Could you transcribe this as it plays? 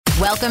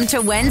Welcome to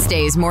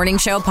Wednesday's Morning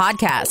Show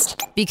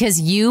podcast, because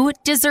you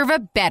deserve a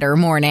better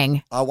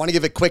morning. I want to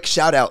give a quick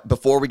shout out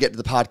before we get to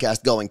the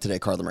podcast going today,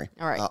 Carla Marie.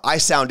 All right. I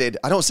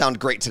don't sound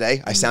great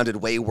today. I sounded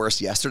way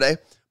worse yesterday,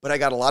 but I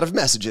got a lot of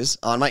messages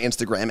on my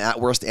Instagram at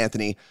Worst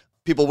Anthony.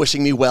 People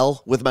wishing me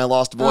well with my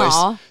lost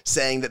voice,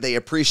 saying that they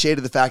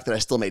appreciated the fact that I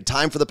still made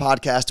time for the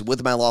podcast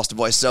with my lost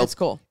voice. So that's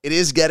cool. It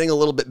is getting a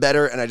little bit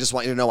better, and I just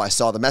want you to know I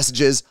saw the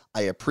messages.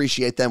 I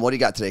appreciate them. What do you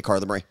got today,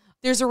 Carla Marie?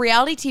 There's a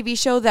reality TV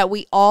show that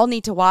we all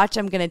need to watch.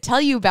 I'm going to tell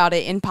you about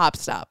it in Pop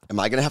Stop. Am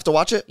I going to have to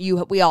watch it?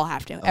 We all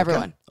have to. Okay.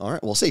 Everyone. All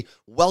right, we'll see.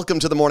 Welcome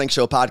to the Morning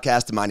Show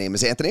podcast. My name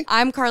is Anthony.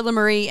 I'm Carla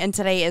Marie, and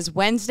today is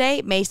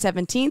Wednesday, May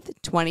 17th,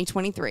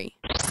 2023.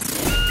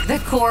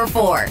 The Core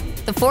Four.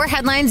 The four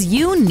headlines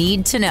you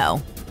need to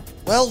know.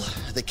 Well,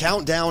 the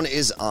countdown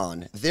is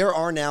on. There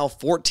are now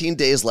 14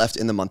 days left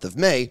in the month of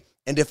May,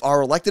 and if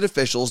our elected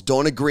officials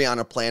don't agree on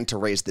a plan to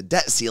raise the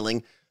debt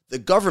ceiling, the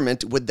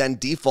government would then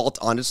default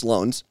on its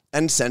loans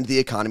and send the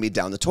economy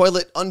down the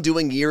toilet,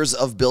 undoing years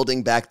of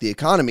building back the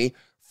economy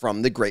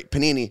from the Great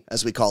Panini,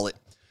 as we call it.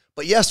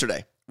 But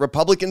yesterday,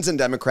 Republicans and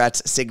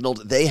Democrats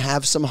signaled they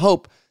have some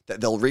hope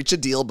that they'll reach a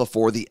deal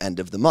before the end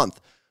of the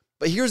month.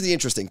 But here's the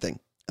interesting thing.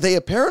 They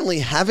apparently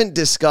haven't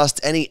discussed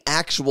any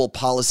actual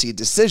policy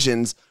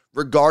decisions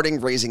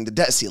regarding raising the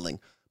debt ceiling.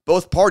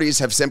 Both parties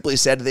have simply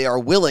said they are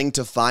willing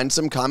to find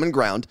some common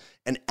ground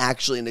and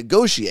actually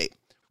negotiate,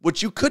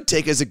 which you could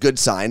take as a good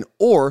sign,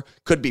 or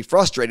could be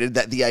frustrated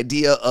that the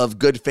idea of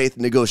good faith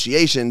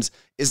negotiations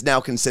is now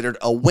considered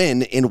a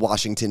win in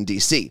Washington,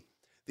 D.C.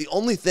 The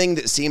only thing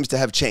that seems to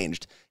have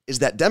changed is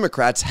that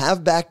Democrats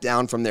have backed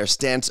down from their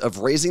stance of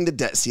raising the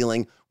debt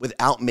ceiling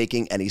without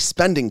making any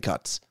spending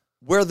cuts.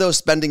 Where those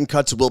spending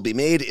cuts will be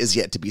made is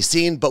yet to be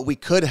seen, but we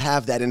could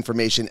have that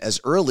information as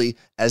early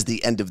as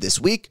the end of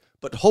this week,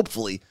 but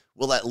hopefully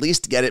we'll at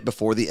least get it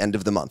before the end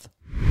of the month.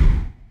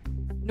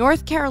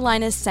 North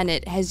Carolina's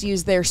Senate has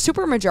used their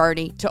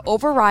supermajority to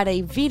override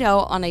a veto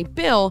on a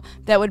bill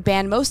that would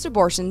ban most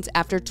abortions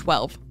after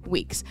 12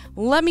 weeks.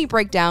 Let me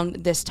break down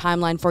this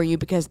timeline for you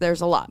because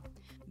there's a lot.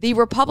 The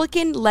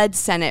Republican-led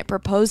Senate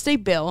proposed a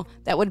bill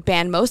that would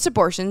ban most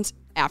abortions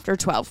after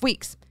 12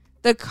 weeks.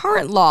 The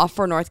current law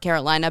for North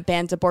Carolina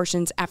bans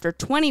abortions after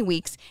 20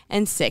 weeks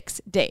and 6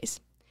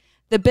 days.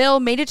 The bill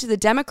made it to the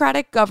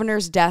Democratic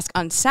governor's desk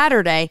on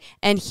Saturday,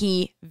 and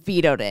he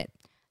vetoed it.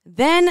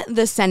 Then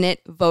the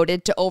Senate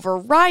voted to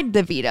override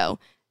the veto.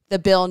 The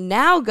bill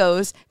now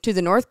goes to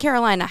the North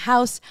Carolina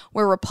House,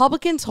 where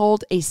Republicans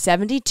hold a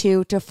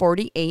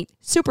 72-48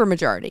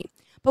 supermajority.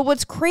 But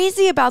what's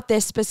crazy about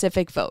this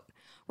specific vote?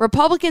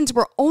 Republicans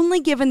were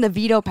only given the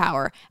veto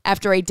power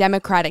after a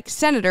Democratic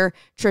senator,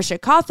 Tricia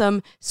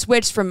Cotham,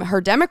 switched from her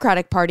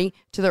Democratic Party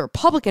to the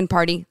Republican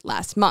Party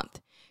last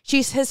month.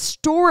 She's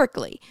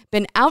historically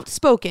been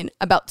outspoken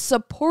about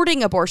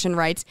supporting abortion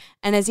rights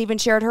and has even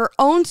shared her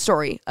own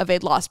story of a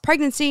lost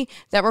pregnancy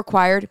that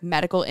required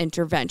medical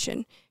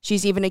intervention.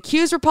 She's even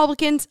accused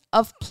Republicans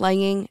of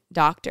playing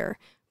doctor.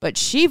 But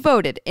she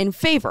voted in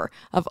favor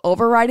of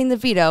overriding the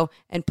veto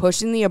and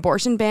pushing the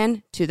abortion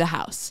ban to the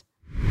House.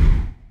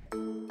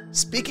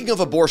 Speaking of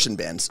abortion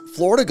bans,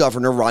 Florida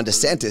Governor Ron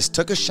DeSantis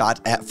took a shot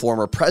at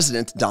former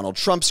President Donald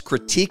Trump's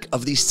critique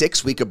of the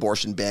 6-week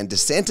abortion ban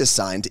DeSantis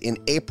signed in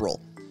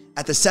April.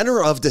 At the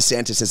center of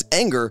DeSantis'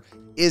 anger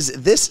is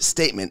this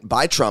statement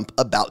by Trump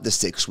about the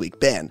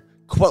 6-week ban.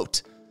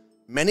 Quote,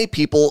 "Many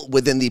people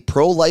within the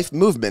pro-life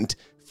movement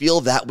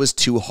feel that was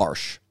too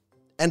harsh."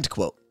 End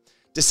quote.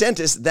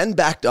 DeSantis then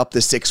backed up the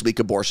 6-week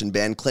abortion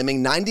ban,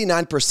 claiming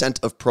 99%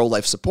 of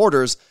pro-life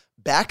supporters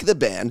back the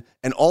ban,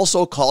 and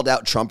also called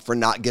out Trump for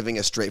not giving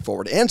a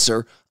straightforward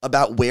answer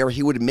about where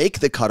he would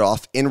make the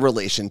cutoff in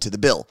relation to the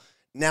bill.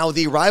 Now,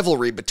 the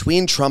rivalry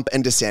between Trump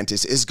and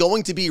DeSantis is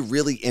going to be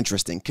really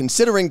interesting,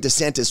 considering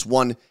DeSantis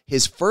won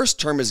his first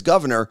term as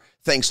governor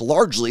thanks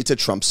largely to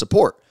Trump's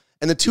support.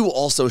 And the two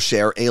also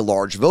share a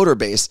large voter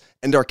base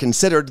and are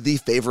considered the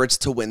favorites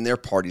to win their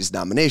party's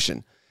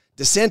nomination.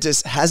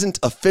 DeSantis hasn't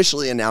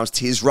officially announced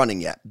he's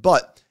running yet,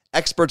 but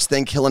experts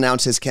think he'll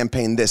announce his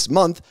campaign this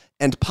month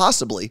and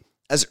possibly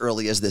as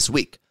early as this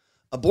week.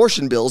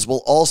 Abortion bills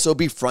will also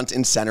be front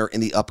and center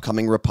in the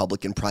upcoming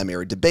Republican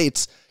primary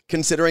debates,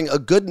 considering a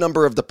good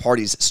number of the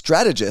party's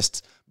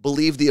strategists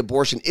believe the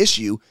abortion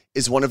issue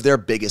is one of their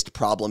biggest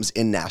problems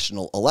in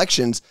national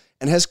elections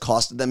and has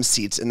cost them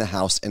seats in the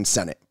House and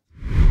Senate.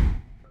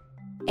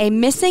 A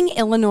missing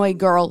Illinois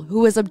girl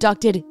who was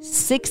abducted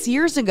 6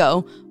 years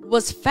ago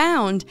was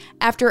found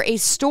after a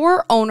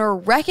store owner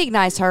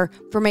recognized her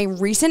from a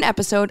recent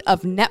episode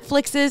of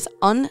Netflix's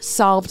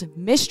Unsolved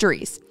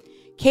Mysteries.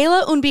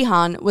 Kayla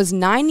Unbihan was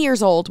 9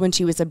 years old when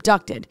she was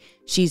abducted.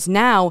 She's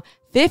now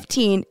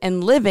 15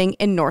 and living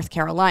in North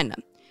Carolina.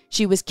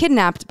 She was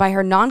kidnapped by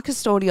her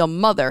non-custodial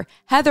mother,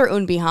 Heather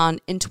Unbihan,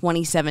 in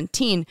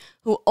 2017,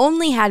 who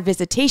only had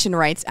visitation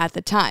rights at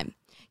the time.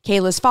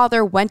 Kayla's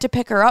father went to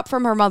pick her up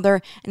from her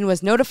mother and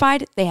was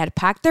notified they had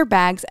packed their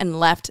bags and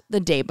left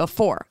the day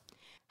before.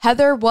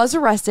 Heather was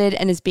arrested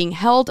and is being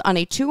held on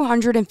a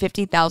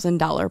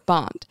 $250,000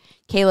 bond.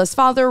 Kayla's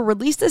father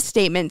released a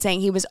statement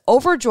saying he was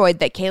overjoyed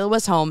that Kayla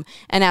was home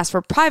and asked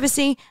for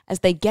privacy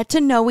as they get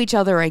to know each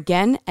other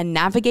again and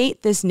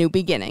navigate this new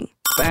beginning.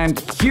 And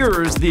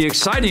here's the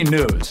exciting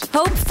news.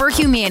 Hope for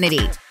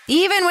humanity.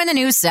 Even when the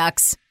news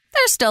sucks,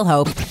 there's still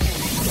hope.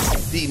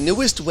 The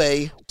newest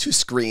way to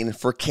screen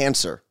for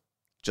cancer.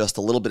 Just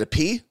a little bit of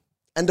pee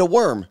and a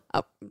worm.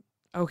 Oh,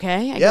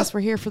 okay, I guess we're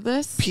here for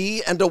this.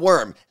 Pee and a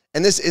worm.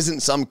 And this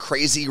isn't some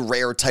crazy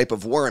rare type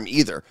of worm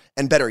either.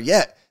 And better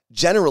yet,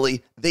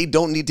 generally, they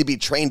don't need to be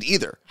trained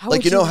either.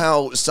 Like, you know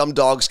how some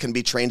dogs can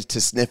be trained to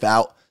sniff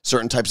out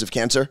certain types of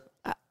cancer?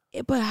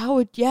 But how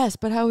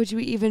would you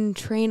even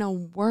train a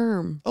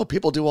worm? Oh,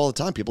 people do all the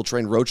time. People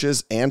train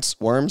roaches, ants,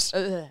 worms.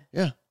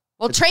 Yeah.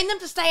 Well, train them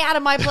to stay out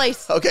of my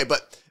place. Okay,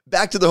 but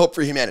back to the hope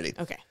for humanity.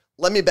 Okay.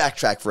 Let me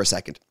backtrack for a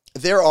second.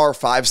 There are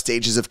 5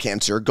 stages of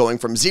cancer, going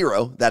from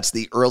 0, that's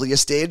the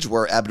earliest stage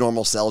where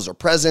abnormal cells are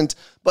present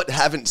but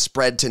haven't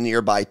spread to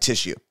nearby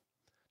tissue,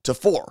 to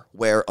 4,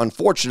 where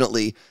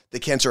unfortunately the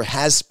cancer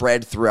has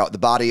spread throughout the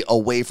body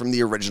away from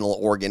the original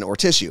organ or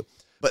tissue.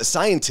 But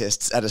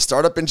scientists at a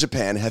startup in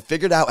Japan have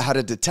figured out how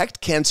to detect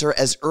cancer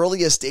as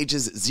early as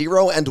stages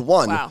 0 and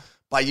 1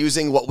 by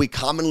using what we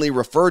commonly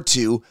refer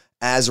to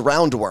as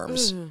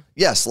roundworms.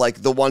 Yes,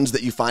 like the ones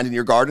that you find in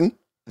your garden.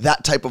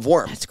 That type of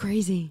worm. That's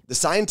crazy. The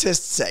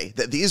scientists say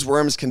that these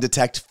worms can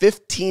detect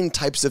 15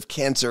 types of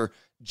cancer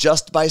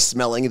just by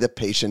smelling the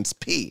patient's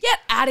pee. Get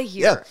out of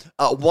here.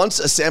 Yeah. Once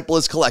a sample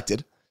is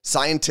collected,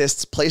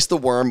 scientists place the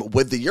worm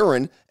with the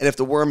urine, and if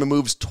the worm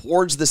moves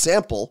towards the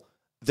sample,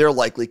 they're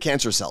likely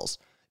cancer cells.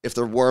 If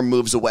the worm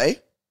moves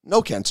away,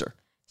 no cancer.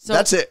 So,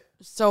 that's it.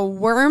 So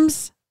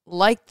worms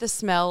like the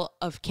smell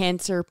of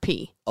cancer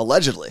pee.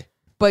 Allegedly.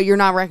 But you're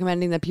not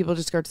recommending that people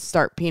just go to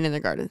start peeing in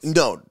their gardens?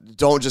 No,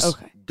 don't just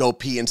go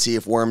pee and see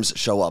if worms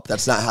show up.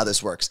 That's not how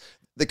this works.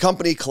 The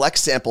company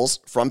collects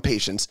samples from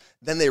patients,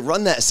 then they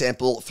run that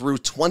sample through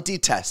 20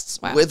 tests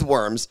with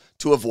worms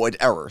to avoid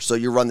error. So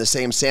you run the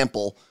same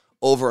sample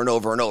over and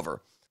over and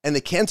over. And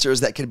the cancers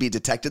that can be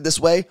detected this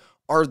way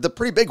are the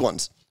pretty big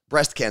ones.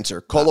 Breast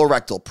cancer,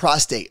 colorectal,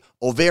 prostate,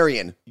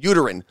 ovarian,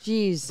 uterine.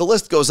 Jeez. The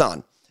list goes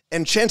on.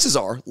 And chances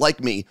are,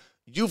 like me,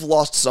 you've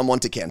lost someone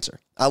to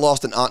cancer. I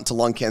lost an aunt to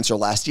lung cancer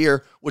last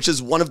year, which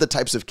is one of the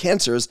types of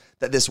cancers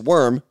that this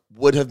worm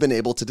would have been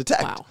able to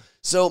detect. Wow.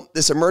 So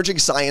this emerging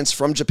science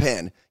from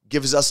Japan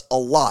gives us a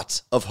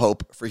lot of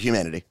hope for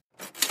humanity.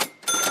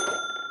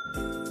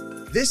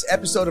 This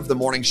episode of the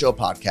Morning Show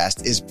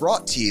podcast is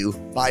brought to you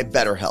by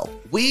BetterHelp.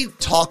 We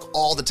talk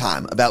all the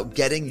time about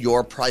getting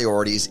your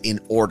priorities in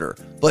order,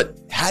 but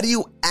how do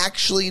you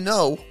actually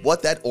know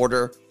what that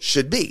order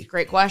should be?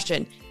 Great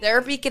question.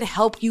 Therapy can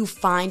help you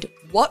find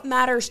what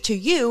matters to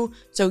you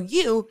so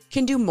you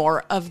can do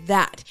more of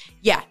that.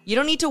 Yeah, you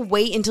don't need to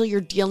wait until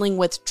you're dealing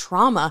with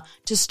trauma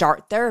to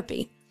start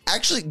therapy.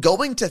 Actually,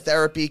 going to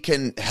therapy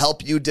can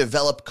help you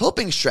develop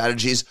coping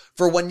strategies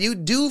for when you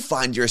do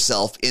find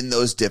yourself in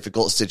those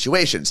difficult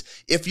situations.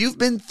 If you've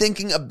been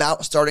thinking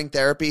about starting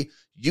therapy,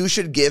 you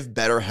should give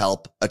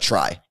BetterHelp a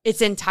try.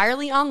 It's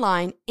entirely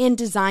online and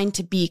designed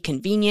to be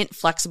convenient,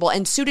 flexible,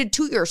 and suited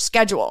to your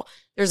schedule.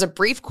 There's a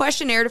brief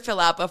questionnaire to fill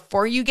out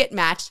before you get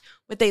matched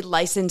with a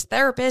licensed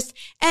therapist,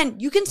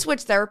 and you can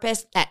switch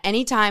therapists at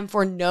any time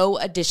for no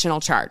additional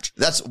charge.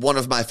 That's one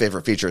of my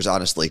favorite features,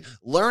 honestly.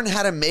 Learn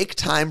how to make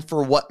time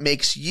for what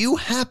makes you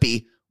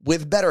happy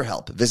with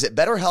BetterHelp. Visit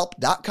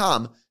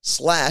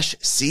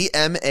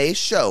BetterHelp.com/CMA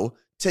show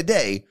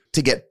today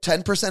to get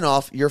 10%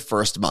 off your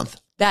first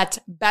month. That's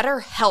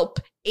BetterHelp,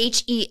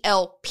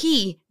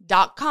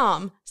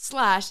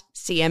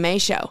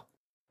 HELP.com/CMA show.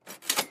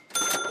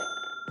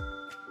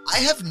 I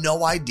have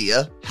no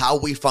idea how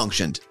we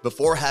functioned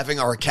before having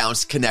our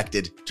accounts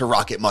connected to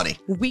Rocket Money.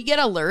 We get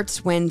alerts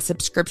when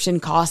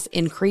subscription costs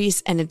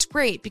increase, and it's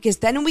great because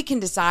then we can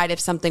decide if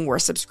something we're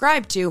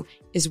subscribed to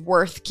is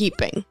worth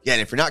keeping. Yeah,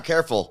 and if you're not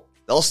careful,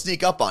 they'll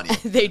sneak up on you.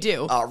 They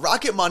do.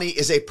 Rocket Money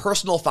is a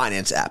personal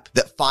finance app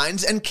that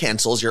finds and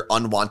cancels your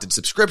unwanted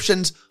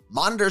subscriptions,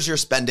 monitors your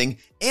spending,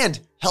 and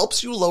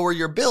helps you lower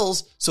your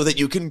bills so that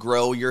you can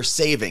grow your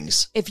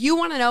savings. If you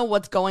want to know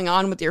what's going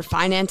on with your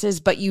finances,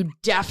 but you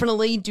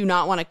definitely do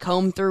not want to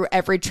comb through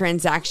every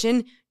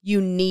transaction,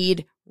 you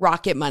need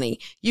Rocket Money.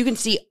 You can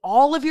see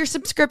all of your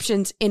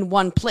subscriptions in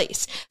one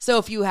place. So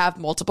if you have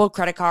multiple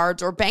credit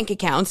cards or bank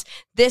accounts,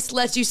 this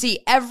lets you see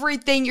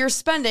everything you're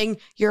spending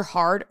your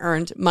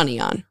hard-earned money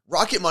on.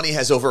 Rocket Money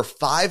has over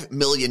 5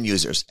 million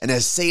users and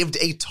has saved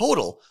a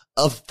total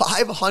of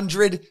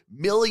 $500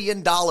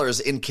 million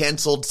in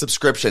canceled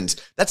subscriptions.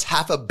 That's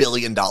 $500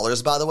 million,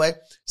 by the way,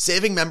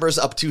 saving members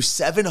up to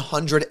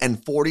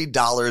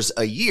 $740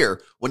 a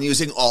year when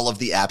using all of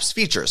the app's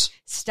features.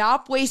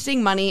 Stop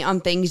wasting money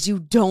on things you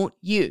don't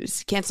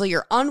use. Cancel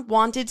your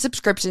unwanted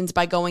subscriptions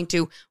by going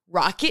to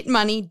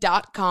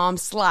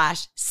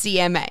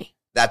rocketmoney.com/CMA.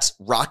 That's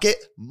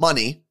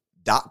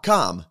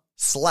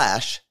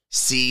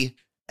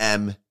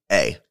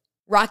rocketmoney.com/CMA.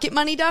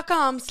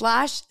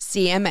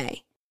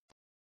 rocketmoney.com/CMA.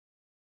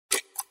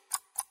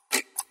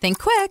 Think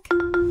quick.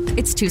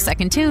 It's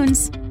 2-second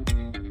tunes.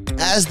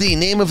 As the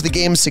name of the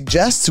game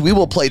suggests, we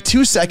will play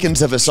 2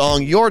 seconds of a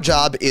song. Your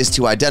job is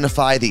to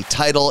identify the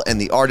title and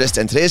the artist.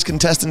 And today's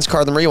contestants,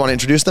 Carla Marie, you want to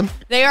introduce them?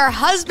 They are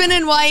husband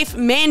and wife,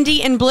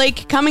 Mandy and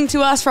Blake, coming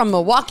to us from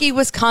Milwaukee,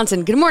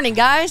 Wisconsin. Good morning,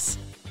 guys.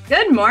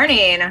 Good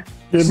morning.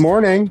 Good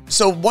morning.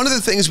 So one of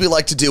the things we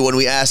like to do when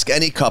we ask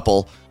any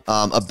couple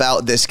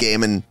about this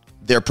game and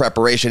their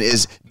preparation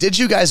is, did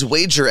you guys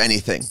wager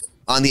anything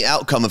on the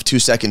outcome of 2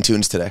 Second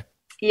Tunes today?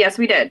 Yes,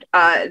 we did.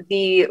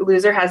 The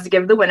loser has to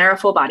give the winner a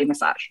full body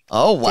massage.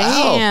 Oh,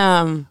 wow.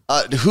 Damn.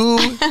 Who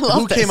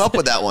this. came up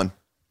with that one?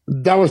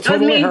 That was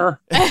totally me. her.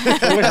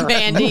 Totally her.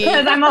 Mandy.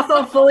 Because I'm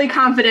also fully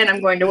confident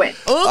I'm going to win.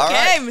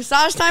 Okay, right.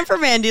 massage time for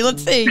Mandy.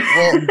 Let's see.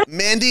 Well,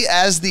 Mandy,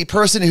 as the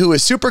person who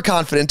is super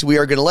confident, we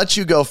are going to let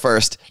you go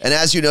first. And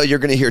as you know, you're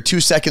going to hear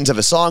 2 seconds of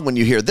a song. When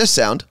you hear this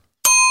sound,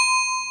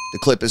 the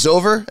clip is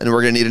over, and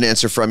we're going to need an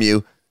answer from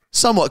you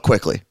somewhat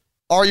quickly.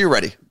 Are you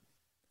ready?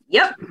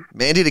 Yep.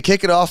 Mandy, to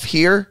kick it off,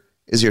 here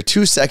is your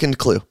 2 second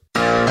clue.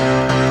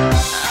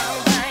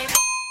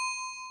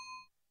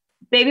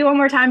 Baby One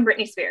More Time,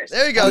 Britney Spears.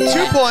 There you go,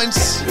 2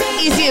 points.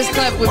 Easiest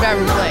clip we've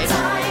ever played.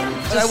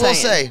 But I will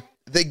say,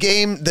 the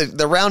game,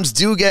 the rounds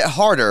do get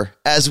harder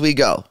as we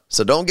go.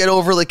 So don't get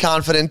overly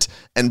confident.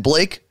 And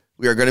Blake,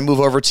 we are going to move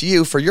over to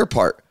you for your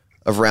part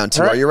of round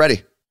 2. All right. Are you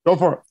ready? Go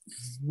for it.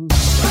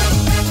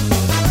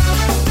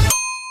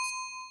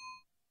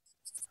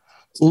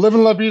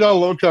 Living La Vida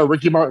Loca,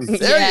 Ricky Martin.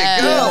 There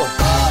you go.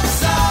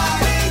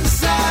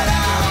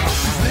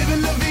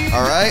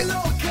 All right.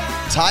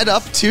 Tied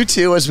up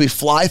 2-2 as we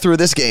fly through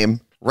this game.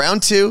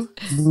 Round 2.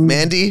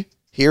 Mandy,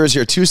 here is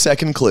your 2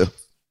 second clue.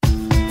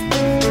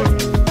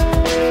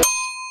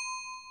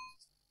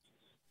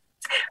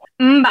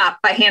 Mbop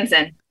by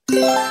Hanson. 2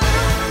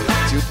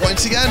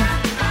 points again.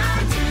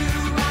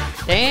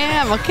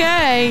 Damn,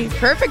 okay.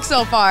 Perfect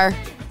so far.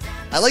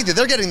 I like that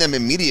they're getting them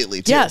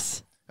immediately, too.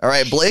 Yes. All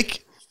right,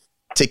 Blake,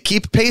 to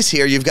keep pace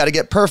here, you've got to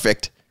get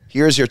perfect.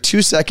 Here's your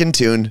 2 second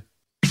tune.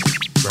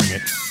 Bring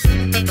it.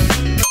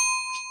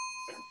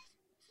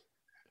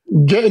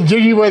 Getting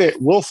jiggy with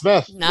it, Will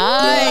Smith.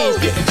 Nice.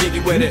 Getting jiggy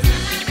with it.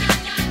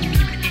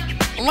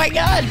 Oh my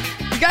God.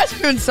 You guys are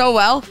doing so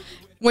well.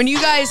 When you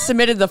guys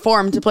submitted the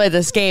form to play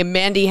this game,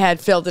 Mandy had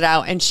filled it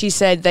out, and she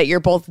said that you're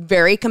both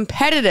very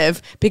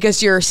competitive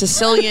because you're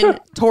Sicilian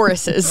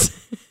Tauruses.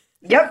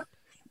 Yep.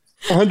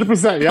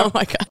 100%, yeah. Oh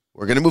my God.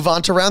 We're going to move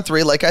on to round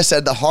 3. Like I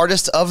said, the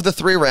hardest of the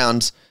 3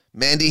 rounds.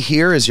 Mandy,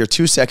 here is your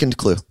 2 second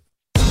clue.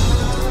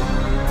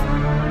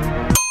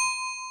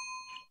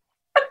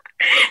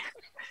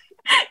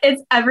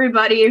 It's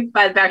Everybody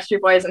by the Backstreet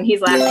Boys, and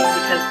he's laughing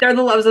because they're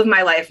the loves of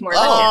my life more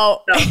than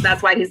Oh. him. So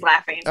that's why he's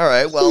laughing. All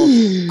right, well,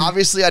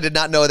 obviously I did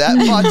not know that,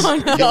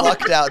 but you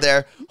lucked out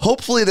there.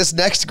 Hopefully this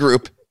next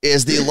group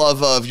is the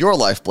love of your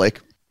life, Blake.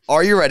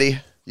 Are you ready?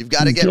 You've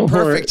got to get Go for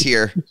perfect it.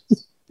 here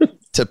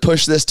to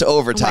push this to Oh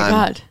overtime. my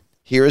God.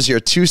 Here is your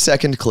 2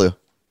 second clue.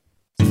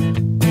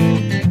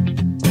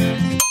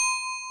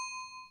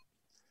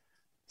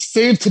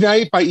 Save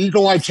Tonight by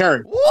Eagle Eye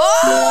Cherry.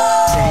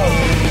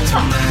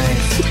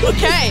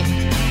 Okay.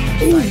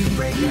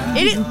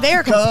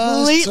 They're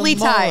completely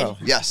tied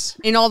Yes.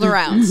 in all the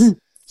rounds.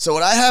 So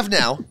what I have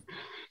now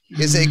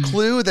is a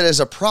clue that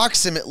is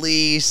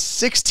approximately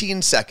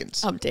 16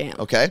 seconds. Oh, damn.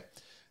 Okay.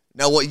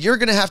 Now, what you're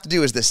going to have to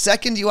do is the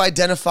second you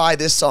identify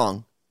this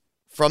song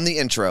from the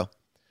intro,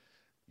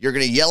 you're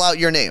going to yell out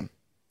your name.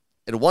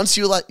 And once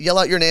you yell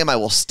out your name, I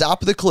will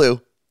stop the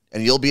clue,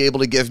 and you'll be able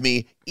to give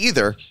me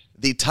either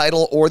the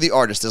title or the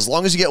artist. As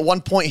long as you get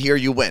 1 point here,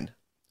 you win.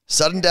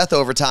 Sudden death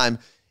overtime.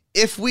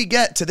 If we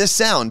get to this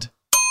sound,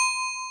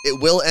 it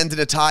will end in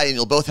a tie, and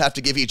you'll both have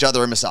to give each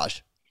other a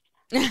massage.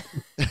 Okay.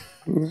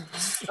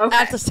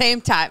 At the same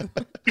time.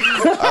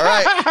 All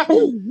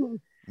right.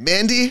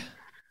 Mandy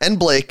and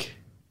Blake,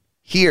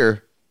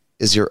 here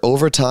is your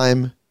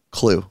overtime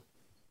clue.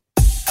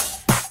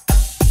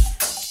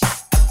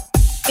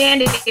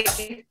 Mandy,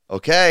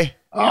 Okay.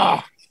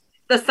 Ah,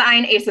 the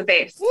sign Ace of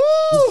Base.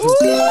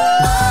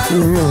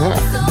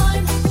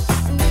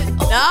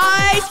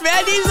 Nice.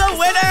 Mandy's a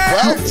winner.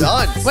 Well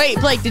done. Wait,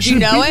 Blake, did you she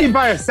know beat me it?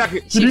 by a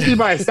second. She beat me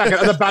by a second.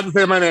 I was about to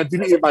say my name. She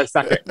beat me by a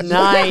second.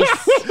 Nice.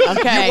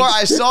 Okay.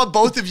 I saw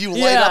both of you light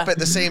Yeah. up at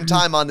the same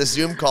time on the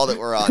Zoom call that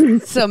we're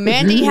on. So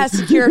Mandy has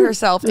secured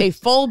herself a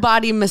full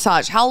body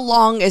massage. How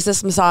long is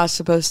this massage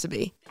supposed to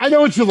be? I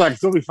know what you like,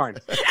 so it'll be fine.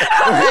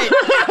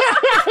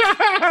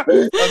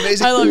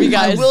 Amazing. I love you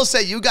guys. I will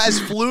say, you guys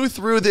flew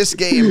through this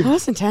game That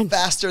was intense.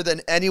 faster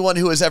than anyone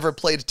who has ever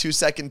played 2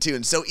 second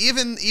tunes. So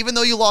even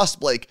though you lost,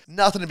 Blake,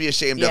 nothing to be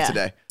ashamed of Yeah.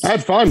 today. I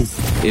had fun.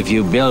 If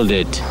you build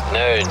it,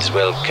 nerds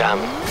will come.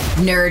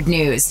 Nerd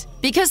news.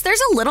 Because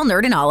there's a little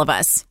nerd in all of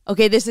us.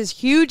 Okay, this is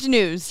huge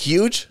news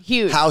Huge?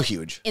 Huge. How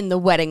huge? in the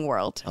wedding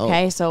world.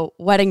 Okay, so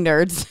wedding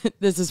nerds,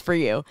 this is for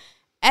you.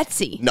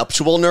 Etsy.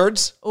 Nuptial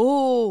nerds?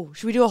 Oh,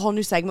 should we do a whole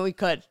new segment? We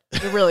could.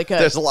 We really could.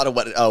 There's a lot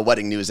of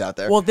wedding news out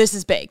there. Well, this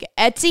is big.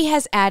 Etsy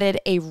has added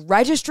a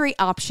registry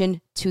option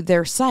to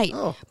their site.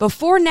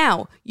 Before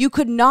now, you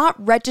could not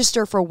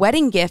register for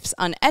wedding gifts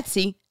on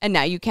Etsy, and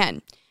now you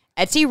can.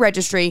 Etsy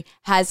Registry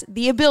has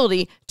the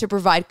ability to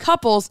provide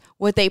couples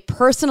with a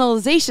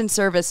personalization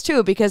service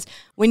too, because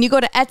when you go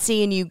to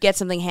Etsy and you get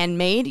something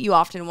handmade, you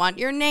often want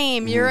your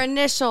name, your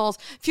initials,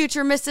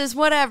 future Mrs.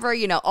 whatever,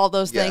 all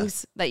those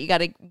things that you got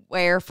to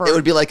wear for. It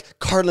would be like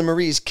Carla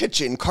Marie's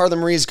kitchen, Carla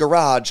Marie's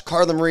garage,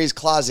 Carla Marie's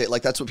closet.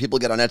 Like that's what people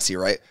get on Etsy,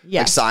 right?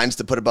 Yes. Like signs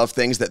to put above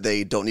things that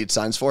they don't need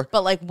signs for.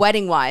 But like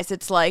wedding wise,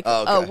 it's like,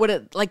 all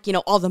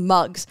the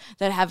mugs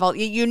that have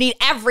you need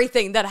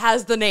everything that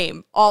has the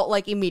name all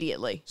like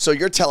immediately. So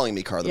you're telling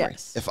me, Carla Marie,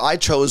 Yes. if I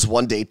chose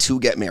one day to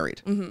get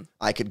married,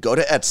 I could go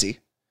to Etsy,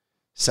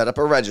 set up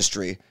a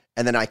registry,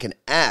 and then I can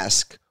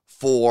ask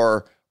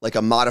for like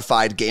a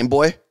modified Game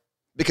Boy?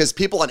 Because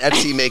people on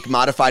Etsy make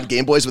modified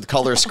Game Boys with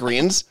color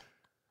screens.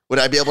 Would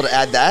I be able to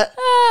add that?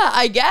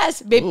 I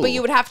guess. But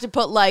you would have to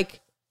put like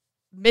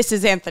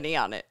Mrs. Anthony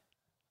on it.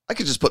 I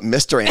could just put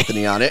Mr.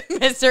 Anthony on it.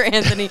 Mr.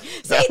 Anthony.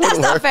 See, that's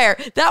not fair.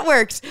 That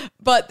works.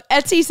 But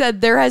Etsy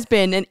said there has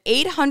been an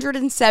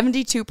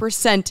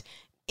 872%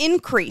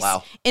 increase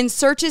in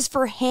searches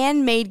for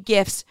handmade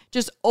gifts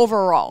just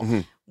overall,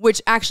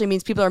 which actually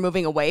means people are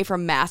moving away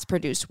from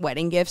mass-produced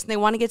wedding gifts and they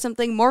want to get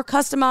something more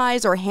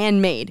customized or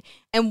handmade.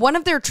 And one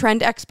of their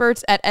trend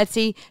experts at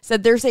Etsy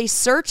said there's a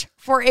search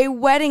for a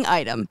wedding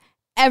item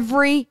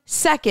every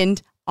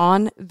second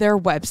on their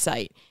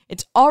website.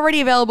 It's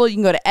already available. You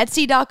can go to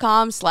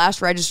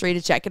etsy.com/registry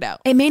to check it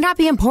out. It may not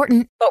be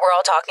important, but we're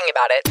all talking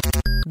about it.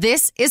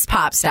 This is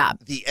Pop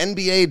Stop. The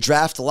NBA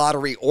draft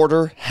lottery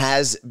order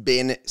has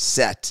been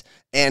set.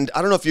 And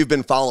I don't know if you've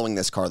been following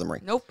this, Carla Marie.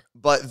 Nope.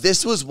 But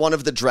this was one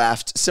of the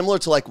drafts, similar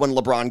to like when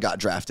LeBron got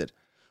drafted,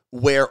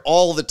 where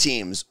all the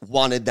teams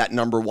wanted that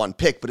number one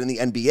pick. But in the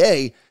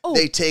NBA,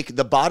 they take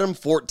the bottom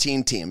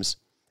 14 teams,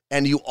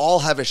 and you all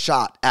have a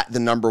shot at the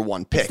number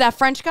one pick. Is that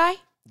French guy?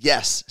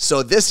 Yes.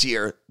 So this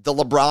year, the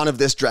LeBron of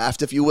this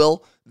draft, if you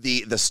will,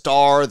 the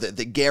star,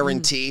 the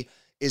guarantee,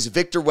 is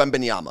Victor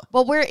Wembanyama.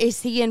 Well, where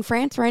is he in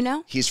France right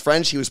now? He's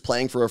French. He was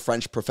playing for a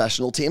French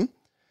professional team.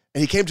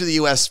 And he came to the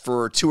U.S.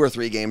 for 2 or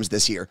 3 games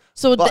this year.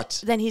 So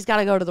then he's got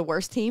to go to the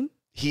worst team?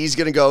 He's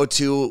going to go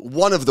to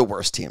one of the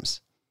worst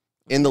teams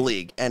in the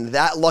league. And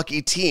that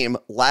lucky team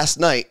last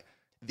night,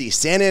 the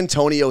San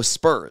Antonio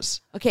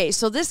Spurs. Okay,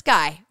 so this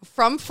guy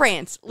from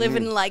France,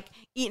 living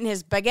eating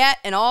his baguette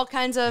and all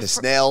kinds of his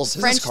snails,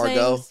 his French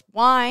escargot, things,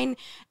 wine,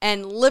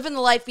 and living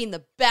the life being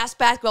the best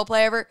basketball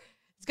player ever.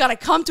 He's got to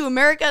come to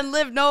America and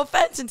live, no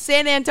offense, in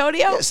San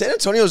Antonio. Yeah, San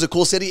Antonio is a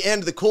cool city.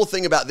 And the cool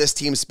thing about this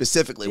team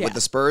specifically with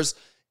the Spurs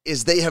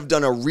is they have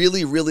done a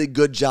really, really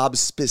good job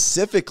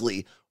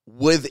specifically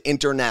with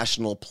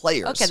international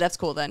players. Okay, that's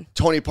cool then.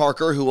 Tony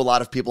Parker, who a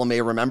lot of people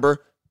may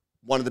remember,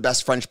 one of the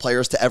best French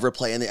players to ever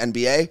play in the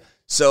NBA.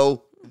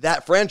 So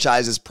that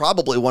franchise is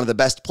probably one of the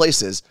best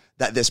places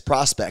that this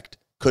prospect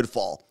could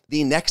fall.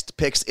 The next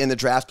picks in the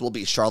draft will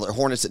be Charlotte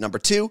Hornets at number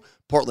 2,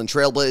 Portland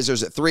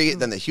Trailblazers at 3,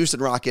 then the Houston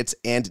Rockets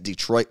and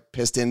Detroit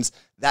Pistons.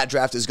 That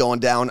draft is going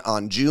down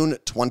on June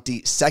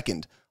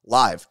 22nd,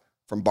 live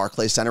from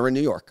Barclays Center in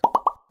New York.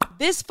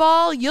 This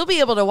fall, you'll be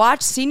able to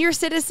watch senior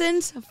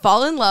citizens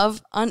fall in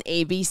love on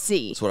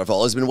ABC. That's what I've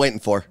always been waiting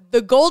for.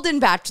 The Golden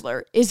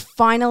Bachelor is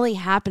finally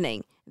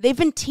happening. They've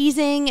been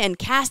teasing and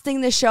casting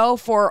the show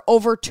for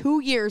over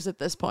 2 years at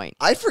this point.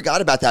 I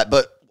forgot about that,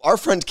 but our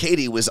friend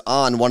Katie was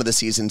on one of the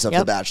seasons of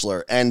The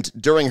Bachelor, and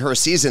during her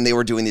season, they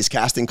were doing these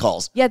casting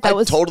calls. Yeah, that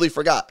was totally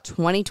forgot.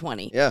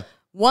 2020. Yeah.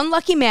 One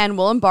lucky man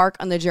will embark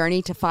on the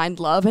journey to find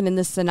love, and in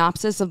the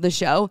synopsis of the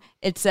show,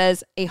 it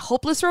says, a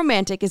hopeless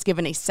romantic is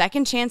given a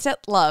second chance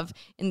at love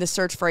in the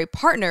search for a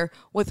partner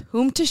with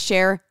whom to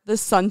share the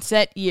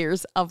sunset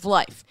years of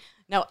life.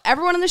 Now,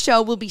 everyone on the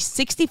show will be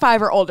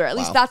 65 or older. At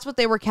least that's what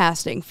they were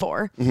casting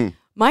for. Mm-hmm.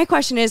 My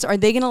question is, are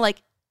they going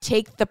to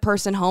take the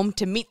person home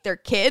to meet their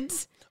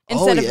kids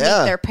instead of meet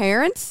their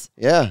parents?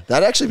 Yeah,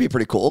 that'd actually be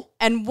pretty cool.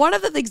 And one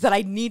of the things that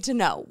I need to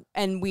know,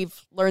 and we've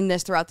learned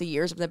this throughout the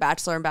years of The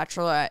Bachelor and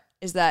Bachelorette,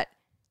 is that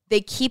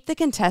they keep the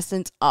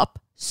contestants up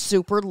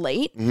super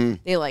late. Mm-hmm.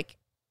 They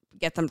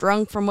get them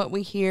drunk from what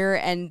we hear,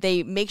 and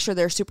they make sure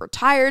they're super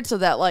tired so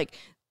that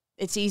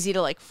it's easy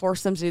to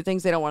force them to do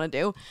things they don't want to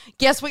do.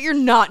 Guess what you're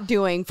not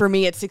doing for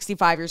me at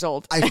 65 years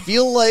old? I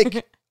feel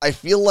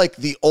like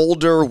the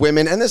older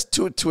women, and this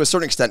to a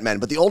certain extent men,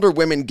 but the older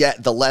women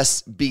get the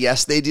less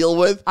BS they deal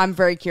with. I'm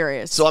very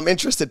curious. So I'm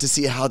interested to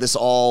see how this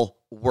all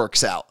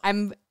works out.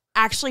 I'm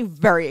actually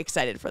very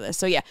excited for this.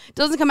 So yeah, it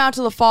doesn't come out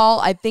till the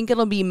fall. I think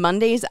it'll be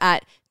Mondays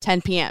at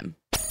 10 p.m.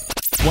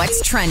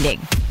 What's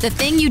trending? The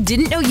thing you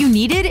didn't know you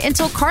needed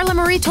until Carla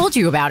Marie told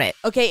you about it.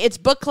 Okay, it's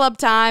book club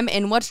time,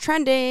 and what's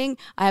trending?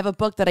 I have a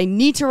book that I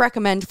need to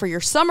recommend for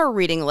your summer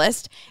reading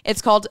list.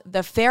 It's called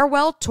The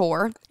Farewell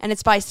Tour, and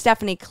it's by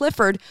Stephanie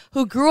Clifford,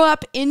 who grew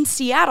up in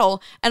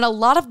Seattle, and a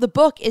lot of the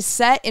book is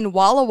set in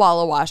Walla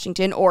Walla,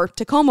 Washington, or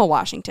Tacoma,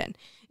 Washington.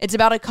 It's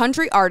about a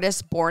country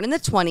artist born in the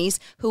 20s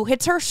who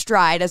hits her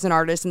stride as an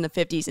artist in the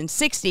 50s and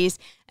 60s,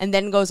 and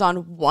then goes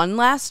on one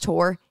last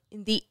tour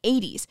in the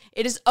 80s.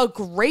 It is a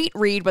great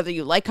read, whether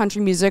you like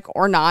country music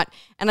or not.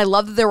 And I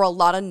love that there were a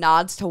lot of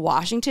nods to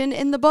Washington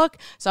in the book.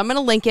 So I'm going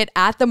to link it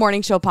at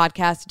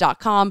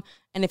themorningshowpodcast.com.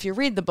 And if you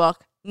read the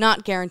book,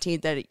 not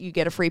guaranteed that you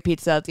get a free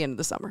pizza at the end of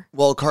the summer.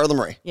 Well, Carla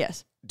Marie.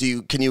 Yes.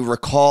 Can you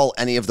recall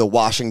any of the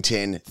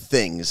Washington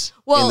things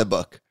in the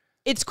book?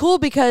 It's cool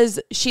because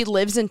she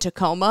lives in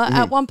Tacoma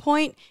at one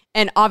point,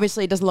 and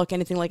obviously it doesn't look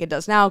anything like it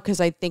does now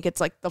because I think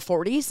it's like the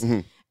 40s.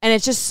 And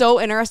it's just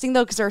so interesting,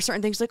 though, because there are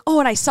certain things like, oh,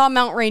 and I saw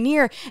Mount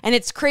Rainier, and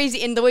it's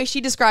crazy. And the way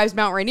she describes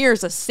Mount Rainier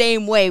is the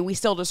same way we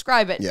still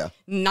describe it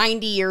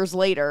 90 years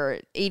later,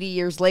 80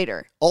 years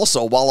later.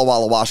 Also, Walla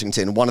Walla,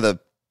 Washington, one of the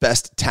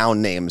best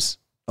town names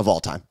of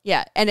all time.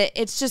 Yeah, and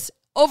it's just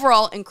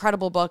overall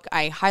incredible book.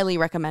 I highly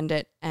recommend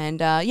it.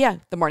 And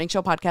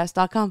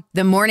themorningshowpodcast.com.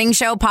 The Morning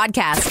Show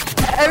Podcast.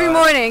 Every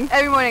morning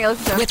I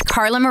listen to it. With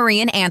Carla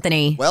Marie and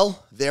Anthony.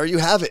 Well, there you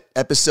have it.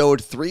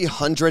 Episode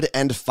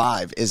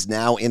 305 is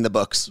now in the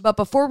books. But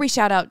before we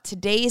shout out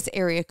today's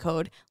area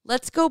code,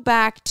 let's go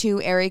back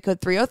to area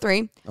code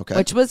 303,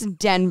 which was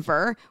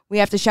Denver. We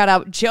have to shout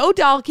out Joe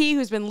Dahlke,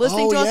 who's been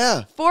listening to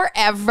us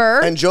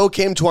forever. And Joe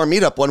came to our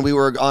meetup when we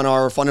were on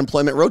our Fun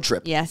Employment road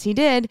trip. Yes, he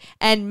did.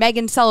 And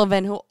Megan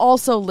Sullivan, who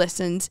also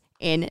listens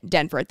in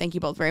Denver. Thank you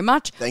both very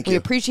much. Thank you. We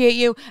appreciate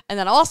you. And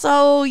then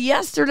also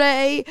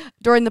yesterday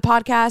during the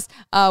podcast,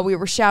 we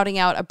were shouting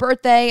out a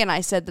birthday, and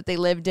I said that they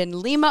lived in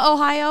Lima,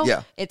 Ohio.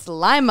 Yeah. It's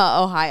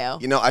Lima, Ohio.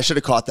 You know, I should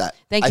have caught that.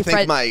 Thank you, I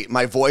think Fred.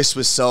 my voice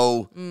was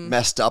so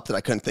messed up that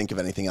I couldn't think of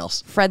anything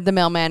else. Fred the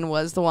mailman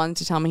was the one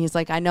to tell me. He's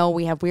like, I know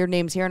we have weird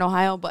names here in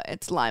Ohio, but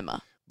it's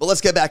Lima. But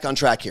let's get back on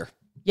track here.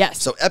 Yes.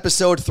 So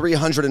episode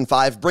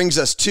 305 brings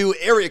us to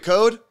area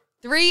code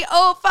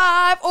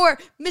 305 or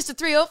Mr.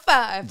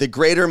 305. The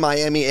greater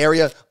Miami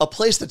area, a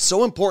place that's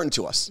so important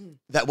to us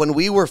that when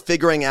we were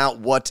figuring out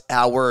what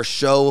our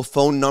show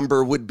phone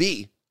number would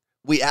be,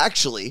 we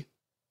actually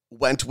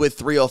went with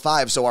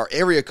 305. So our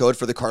area code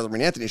for the Carla Marie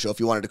and Anthony show, if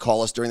you wanted to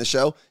call us during the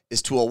show,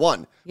 is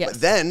 201. Yes.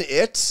 But then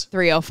it's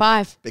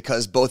 305.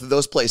 because both of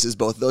those places,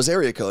 both of those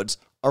area codes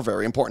are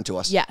very important to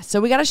us. Yeah.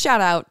 So we got to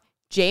shout out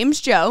James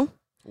Joe.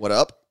 What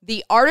up?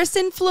 The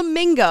Artisan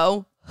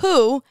Flamingo,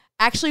 who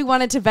actually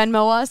wanted to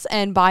Venmo us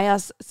and buy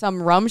us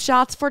some rum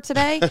shots for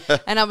today.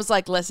 And I was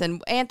like, listen,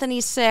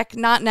 Anthony's sick.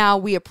 Not now.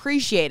 We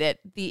appreciate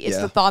it. It's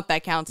the thought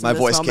that counts. My in this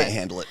voice moment. can't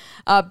handle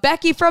it.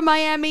 Becky from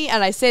Miami,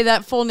 and I say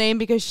that full name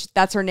because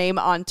that's her name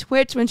on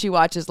Twitch when she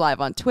watches live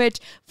on Twitch.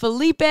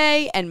 Felipe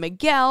and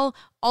Miguel,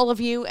 all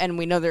of you, and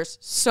we know there's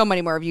so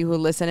many more of you who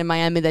listen in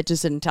Miami that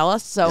just didn't tell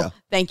us. So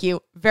thank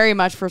you very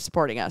much for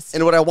supporting us.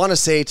 And what I want to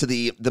say to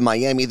the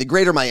Miami, the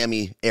greater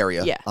Miami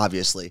area,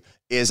 obviously,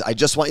 is I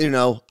just want you to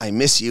know I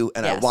miss you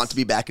and I want to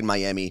be back in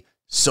Miami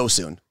so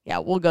soon. Yeah,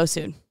 we'll go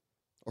soon.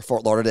 Or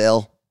Fort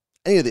Lauderdale,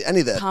 any of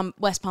the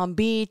West Palm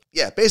Beach.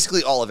 Yeah,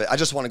 basically all of it. I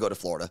just want to go to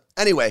Florida.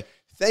 Anyway,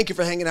 thank you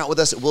for hanging out with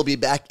us. We'll be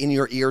back in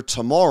your ear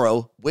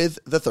tomorrow with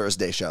the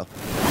Thursday show.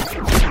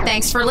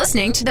 Thanks for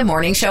listening to the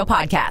Morning Show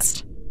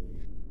Podcast.